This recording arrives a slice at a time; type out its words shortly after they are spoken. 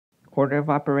Order of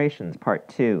operations, part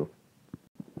 2.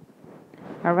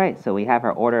 Alright, so we have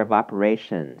our order of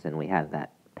operations, and we have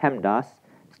that PEMDAS,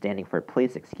 standing for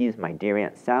Please Excuse My Dear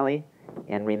Aunt Sally.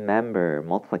 And remember,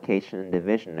 multiplication and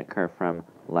division occur from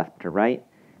left to right,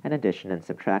 and addition and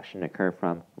subtraction occur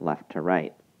from left to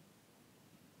right.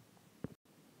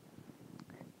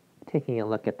 Taking a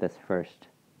look at this first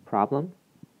problem,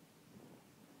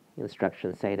 the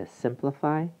instructions say to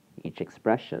simplify each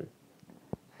expression.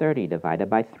 30 divided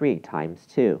by 3 times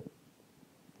 2.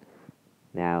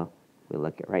 Now, we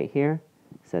look at right here,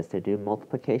 it says to do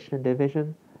multiplication and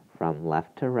division from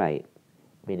left to right,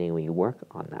 meaning we work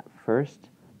on that first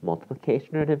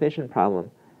multiplication or division problem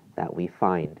that we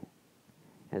find.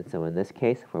 And so in this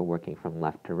case, if we're working from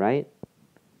left to right,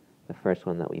 the first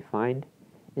one that we find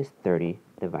is 30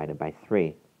 divided by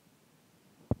 3.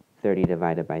 30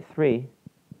 divided by 3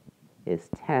 is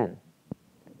 10.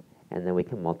 And then we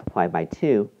can multiply by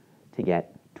 2 to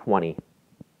get 20.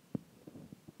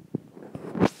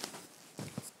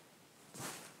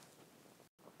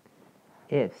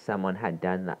 If someone had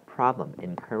done that problem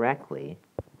incorrectly,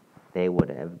 they would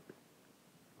have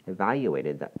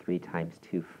evaluated that 3 times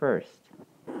 2 first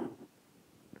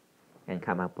and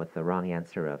come up with the wrong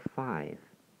answer of 5.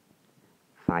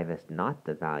 5 is not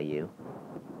the value.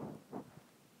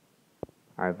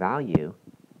 Our value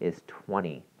is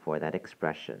 20 for that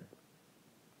expression.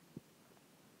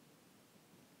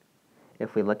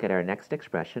 If we look at our next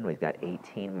expression, we've got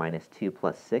 18 minus 2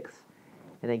 plus 6.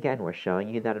 And again, we're showing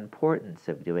you that importance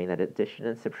of doing that addition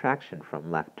and subtraction from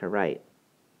left to right.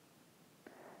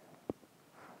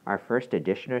 Our first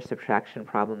addition or subtraction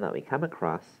problem that we come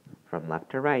across from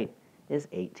left to right is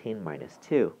 18 minus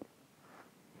 2.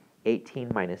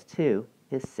 18 minus 2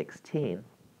 is 16,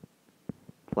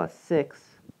 plus 6,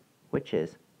 which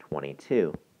is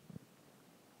 22.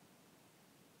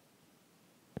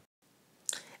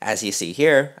 As you see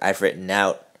here, I've written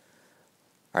out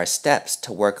our steps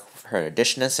to work for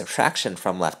addition and subtraction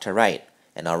from left to right,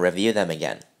 and I'll review them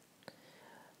again.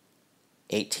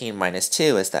 18 minus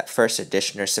 2 is that first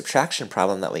addition or subtraction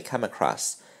problem that we come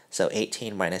across. So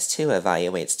 18 minus 2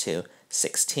 evaluates to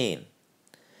 16.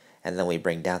 And then we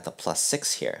bring down the plus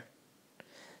 6 here.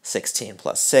 16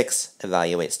 plus 6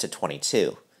 evaluates to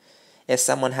 22. If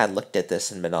someone had looked at this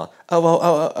and been all,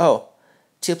 oh,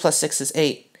 2 plus 6 is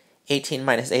 8. 18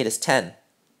 minus 8 is 10.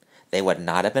 They would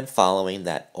not have been following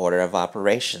that order of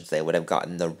operations. They would have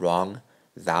gotten the wrong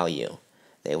value.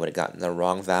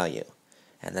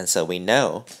 And then so we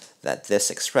know that this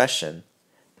expression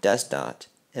does not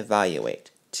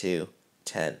evaluate to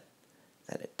 10.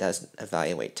 It doesn't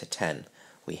evaluate to 10.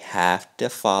 We have to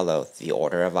follow the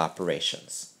order of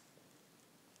operations.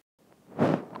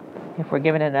 If we're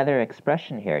given another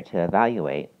expression here to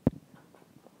evaluate,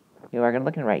 you are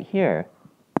looking right here,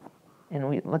 and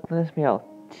we look at this real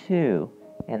 2,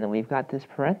 and then we've got this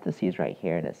parentheses right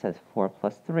here, and it says 4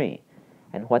 plus 3.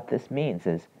 And what this means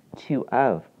is 2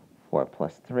 of 4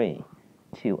 plus 3.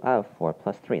 2 of 4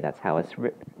 plus 3. That's how it's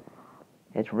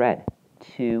read.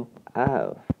 2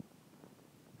 of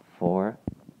 4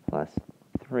 plus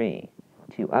 3.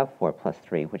 2 of 4 plus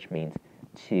 3, which means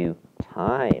 2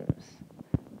 times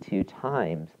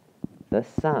the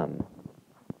sum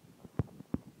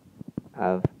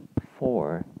of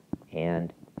 4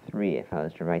 and 3, if I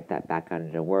was to write that back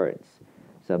into words.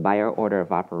 So by our order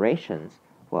of operations,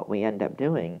 what we end up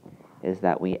doing is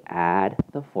that we add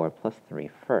the 4 plus 3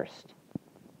 first.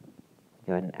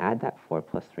 Go ahead and add that 4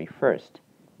 plus 3 first.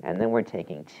 And then we're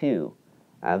taking 2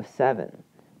 of 7,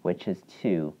 which is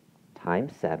 2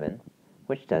 times 7,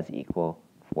 which does equal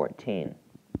 14.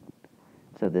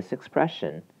 So this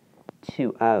expression,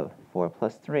 2 of 4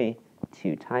 plus 3,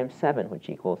 2 times 7, which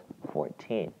equals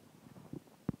 14.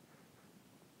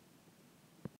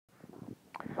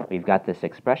 We've got this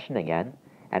expression again,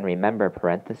 and remember,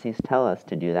 parentheses tell us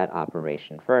to do that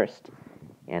operation first.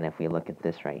 And if we look at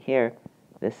this right here,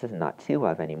 this is not 2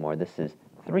 of anymore, this is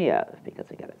 3 of, because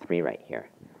we got a 3 right here.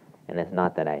 And it's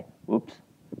not that oops,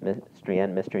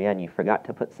 Mr. N, you forgot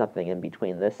to put something in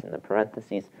between this and the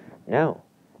parentheses. No,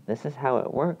 this is how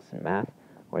it works in math,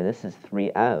 where this is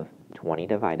 3 of 20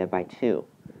 divided by 2.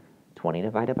 20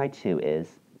 divided by 2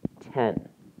 is 10.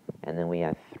 And then we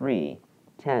have 3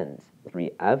 tens.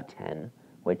 3 of 10,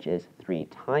 which is 3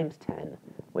 times 10,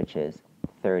 which is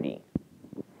 30.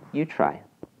 You try.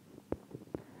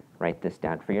 Write this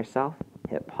down for yourself.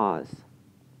 Hit pause.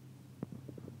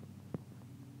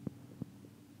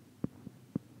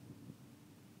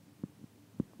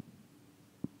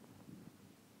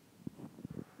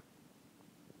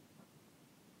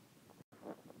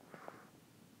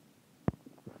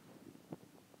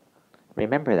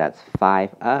 Remember, that's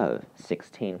 5 of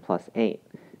 16 plus 8.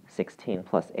 16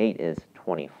 plus 8 is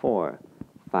 24.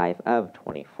 5 of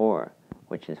 24,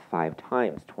 which is 5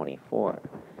 times 24.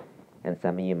 And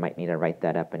some of you might need to write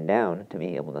that up and down to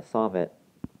be able to solve it.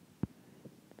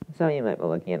 So you might be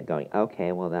looking at it going,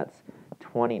 okay, well that's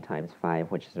 20 times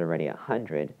 5, which is already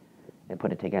 100, and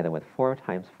put it together with 4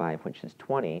 times 5, which is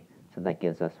 20, so that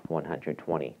gives us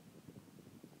 120.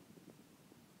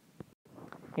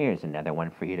 Here's another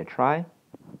one for you to try.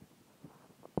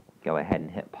 Go ahead and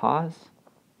hit pause.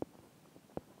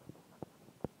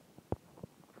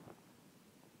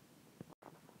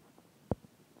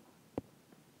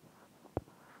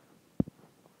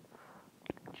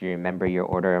 Do you remember your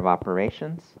order of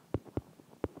operations?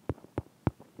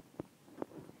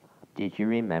 Did you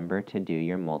remember to do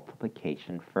your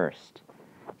multiplication first?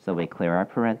 So we clear our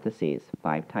parentheses.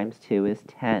 5 times 2 is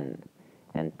 10,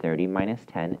 and 30 minus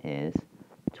 10 is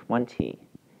 20.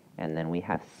 And then we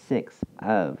have 6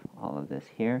 of all of this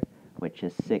here, which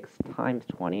is 6 times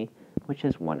 20, which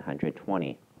is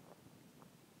 120.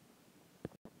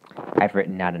 I've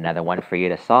written out another one for you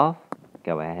to solve.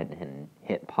 Go ahead and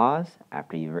hit pause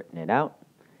after you've written it out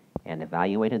and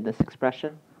evaluated this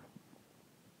expression.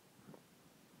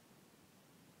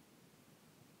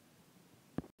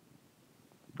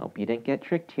 Hope you didn't get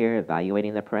tricked here.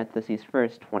 Evaluating the parentheses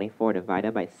first. 24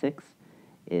 divided by 6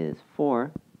 is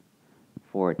 4.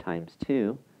 4 times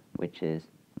 2, which is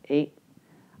 8.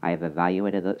 I have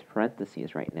evaluated those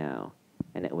parentheses right now,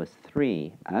 and it was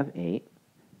 3 of 8.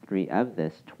 3 of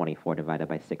this, 24 divided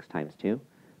by 6 times 2,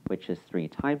 which is 3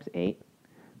 times 8,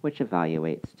 which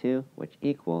evaluates to, which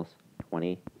equals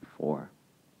 24.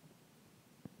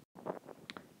 All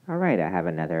right, I have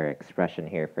another expression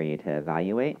here for you to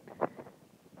evaluate.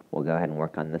 We'll go ahead and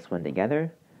work on this one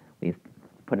together. We've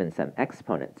put in some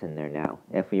exponents in there now.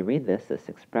 If we read this, this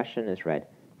expression is read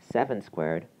 7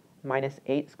 squared minus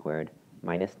 8 squared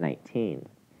minus 19.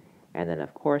 And then,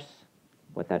 of course,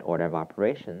 with that order of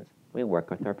operations, we work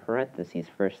with our parentheses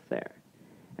first there.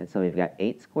 And so we've got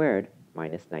 8 squared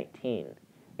minus 19.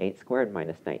 8 squared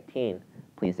minus 19,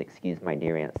 please excuse my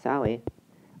dear Aunt Sally.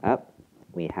 Up,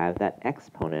 we have that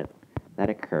exponent that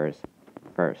occurs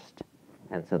first.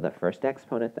 And so the first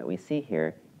exponent that we see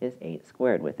here is 8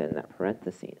 squared within that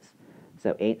parentheses.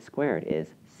 So 8 squared is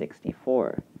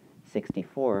 64.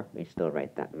 64, we still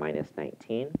write that minus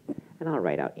 19. And I'll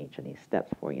write out each of these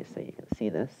steps for you so you can see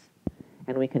this.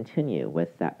 And we continue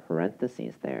with that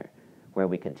parentheses there, where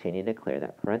we continue to clear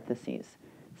that parentheses.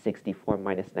 64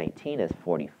 minus 19 is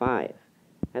 45.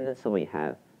 And then so we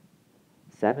have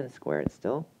 7 squared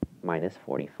still, minus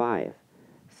 45.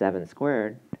 7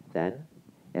 squared, then,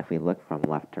 if we look from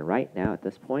left to right now at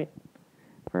this point,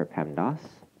 for PEMDAS,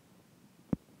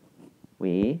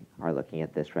 we are looking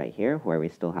at this right here, where we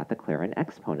still have to clear an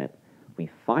exponent. We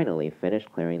finally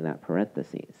finished clearing that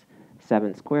parentheses.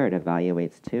 7 squared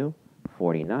evaluates to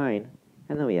 49,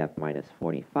 and then we have minus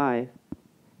 45,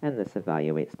 and this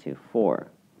evaluates to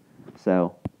 4.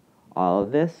 So all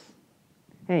of this,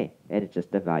 hey, it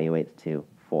just evaluates to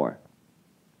 4.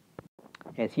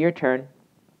 It's your turn.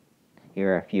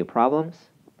 Here are a few problems.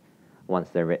 Once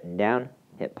they're written down,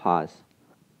 hit pause.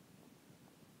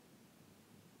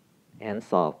 And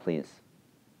solve, please.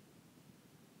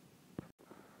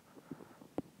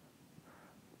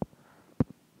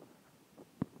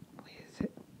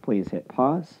 Please hit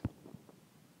pause.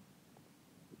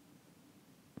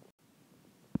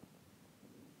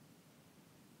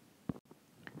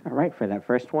 All right, for that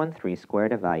first one, 3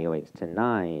 squared evaluates to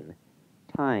 9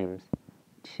 times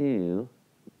 2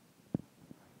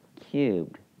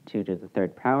 cubed. 2 to the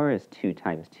third power is 2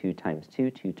 times 2 times 2.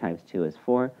 2 times 2 is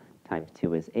 4, times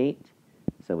 2 is 8.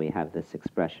 So we have this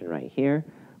expression right here,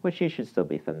 which you should still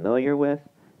be familiar with.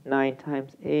 9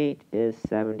 times 8 is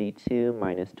 72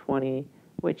 minus 20,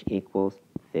 which equals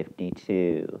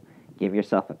 52. Give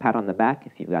yourself a pat on the back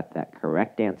if you've got that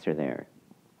correct answer there.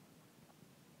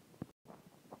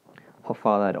 We'll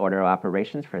follow that order of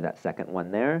operations for that second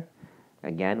one there.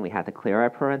 Again, we have to clear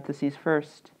our parentheses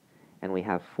first. And we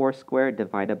have 4 squared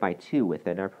divided by 2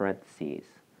 within our parentheses.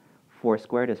 4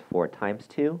 squared is 4 times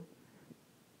 2.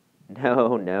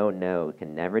 No, no, no. We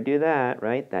can never do that,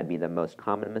 right? That'd be the most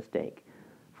common mistake.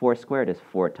 4 squared is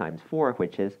 4 times 4,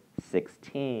 which is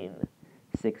 16.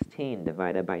 16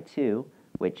 divided by 2,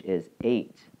 which is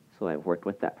 8. So I've worked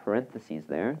with that parentheses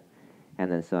there.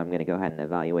 And then so I'm going to go ahead and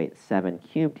evaluate 7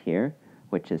 cubed here,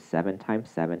 which is 7 times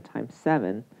 7 times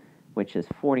 7, which is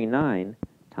 49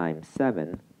 times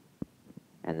 7.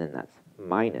 And then that's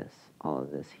minus all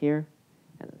of this here.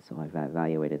 And so I've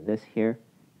evaluated this here.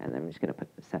 And I'm just going to put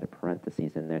a set of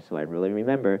parentheses in there so I really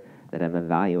remember that I'm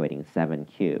evaluating 7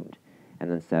 cubed. And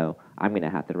then so I'm going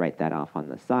to have to write that off on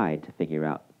the side to figure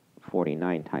out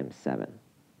 49 times 7.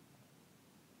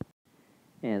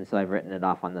 And so I've written it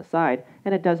off on the side,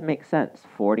 and it does make sense.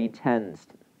 40 tens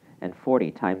and 40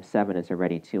 times 7 is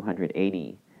already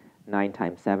 280. 9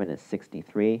 times 7 is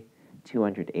 63.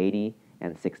 280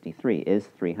 and 63 is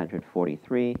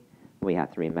 343. We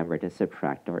have to remember to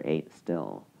subtract our 8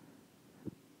 still.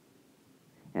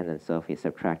 And then so if we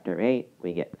subtract our 8,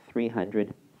 we get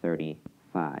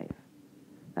 335.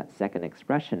 That second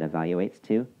expression evaluates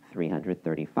to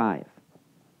 335.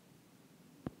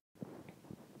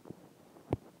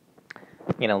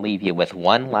 I'm going to leave you with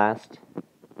one last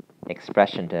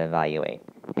expression to evaluate.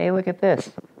 Hey, look at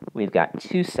this. We've got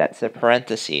 2 sets of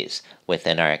parentheses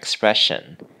within our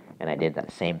expression. And I did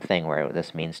that same thing where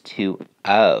this means 2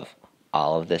 of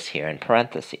all of this here in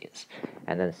parentheses.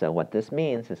 And then so what this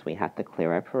means is we have to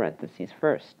clear our parentheses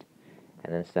first.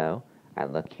 And then so I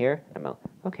look here, I'm like,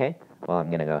 okay, well, I'm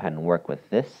going to go ahead and work with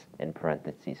this in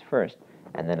parentheses first,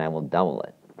 and then I will double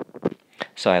it.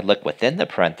 So I look within the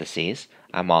parentheses,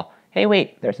 I'm all, hey,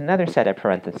 wait, there's another set of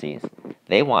parentheses.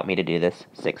 They want me to do this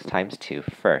 6 times 2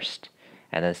 first.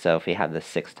 And then so if we have this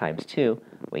 6 times 2,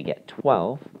 we get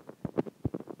 12,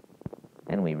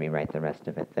 and we rewrite the rest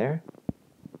of it there.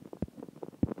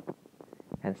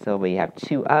 And so we have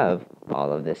 2 of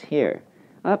all of this here.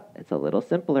 It's a little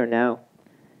simpler now.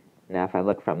 Now if I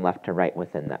look from left to right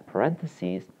within that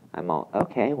parentheses, I'm all,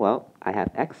 okay, well, I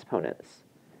have exponents.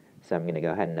 So I'm going to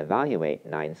go ahead and evaluate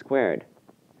 9 squared.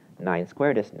 9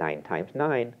 squared is 9 times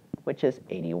 9, which is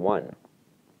 81.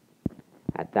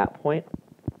 At that point,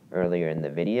 earlier in the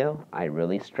video, I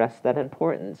really stressed that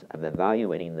importance of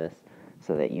evaluating this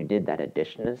so that you did that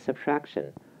addition and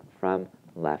subtraction from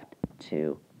left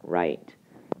to right.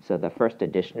 So the first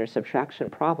addition or subtraction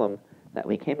problem that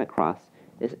we came across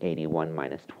is 81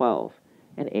 minus 12.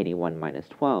 And 81 minus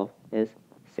 12 is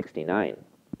 69.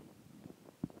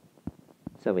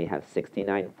 So we have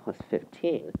 69 plus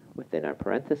 15 within our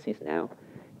parentheses now,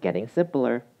 getting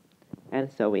simpler.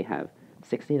 And so we have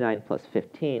 69 plus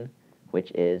 15,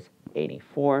 which is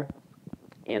 84,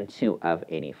 and 2 of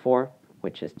 84,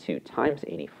 which is 2 times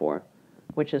 84,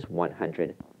 which is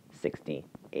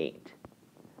 168.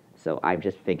 So I've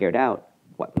just figured out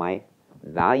what my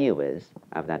value is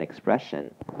of that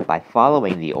expression by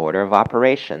following the order of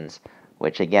operations,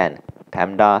 which again,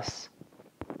 PEMDAS,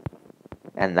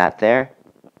 and that there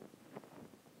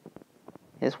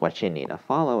is what you need to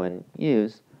follow and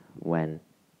use when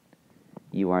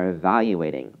you are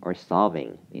evaluating or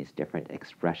solving these different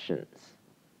expressions.